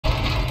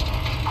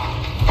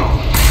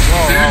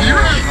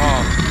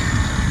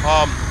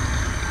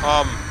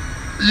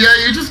Yeah,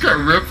 you just got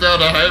ripped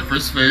out of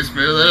hyperspace,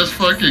 man. That is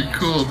fucking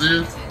cool,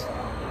 dude.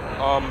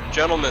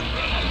 Gentlemen.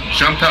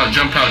 Jump out,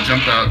 jump out,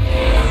 jump out.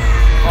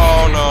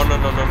 Oh, no.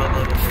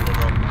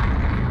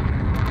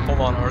 Hold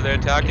on, are they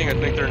attacking? I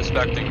think they're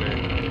inspecting me.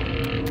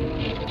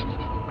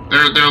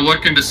 They're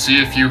looking to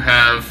see if you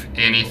have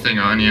anything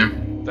on you.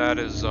 That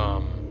is,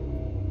 I'm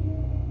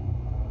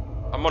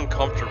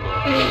uncomfortable.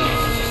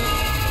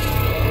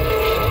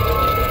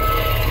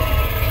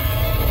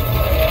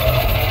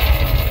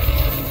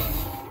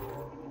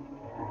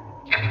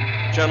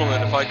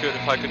 Gentlemen, if I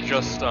could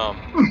just,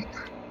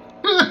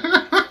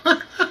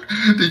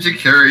 Did you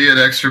carry an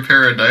extra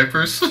pair of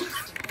diapers?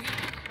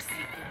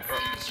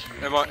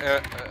 Am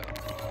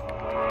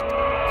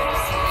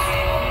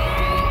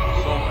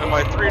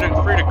I free to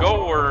go,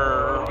 or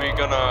are we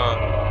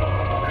gonna...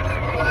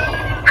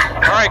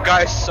 Alright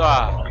guys,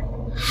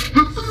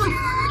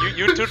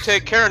 you two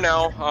take care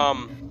now,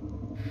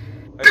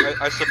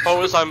 I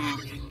suppose I'm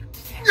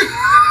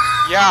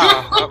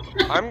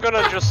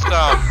gonna just,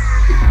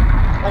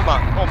 hold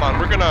on,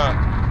 we're gonna,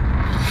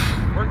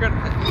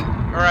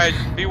 alright,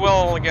 be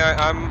well again,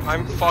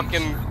 I'm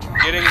fucking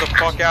getting the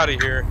fuck out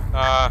of here,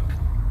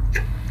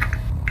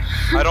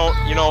 I don't,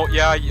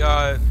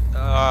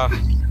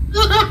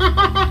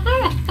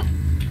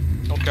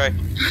 okay.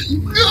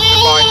 No!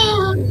 Goodbye.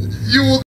 You will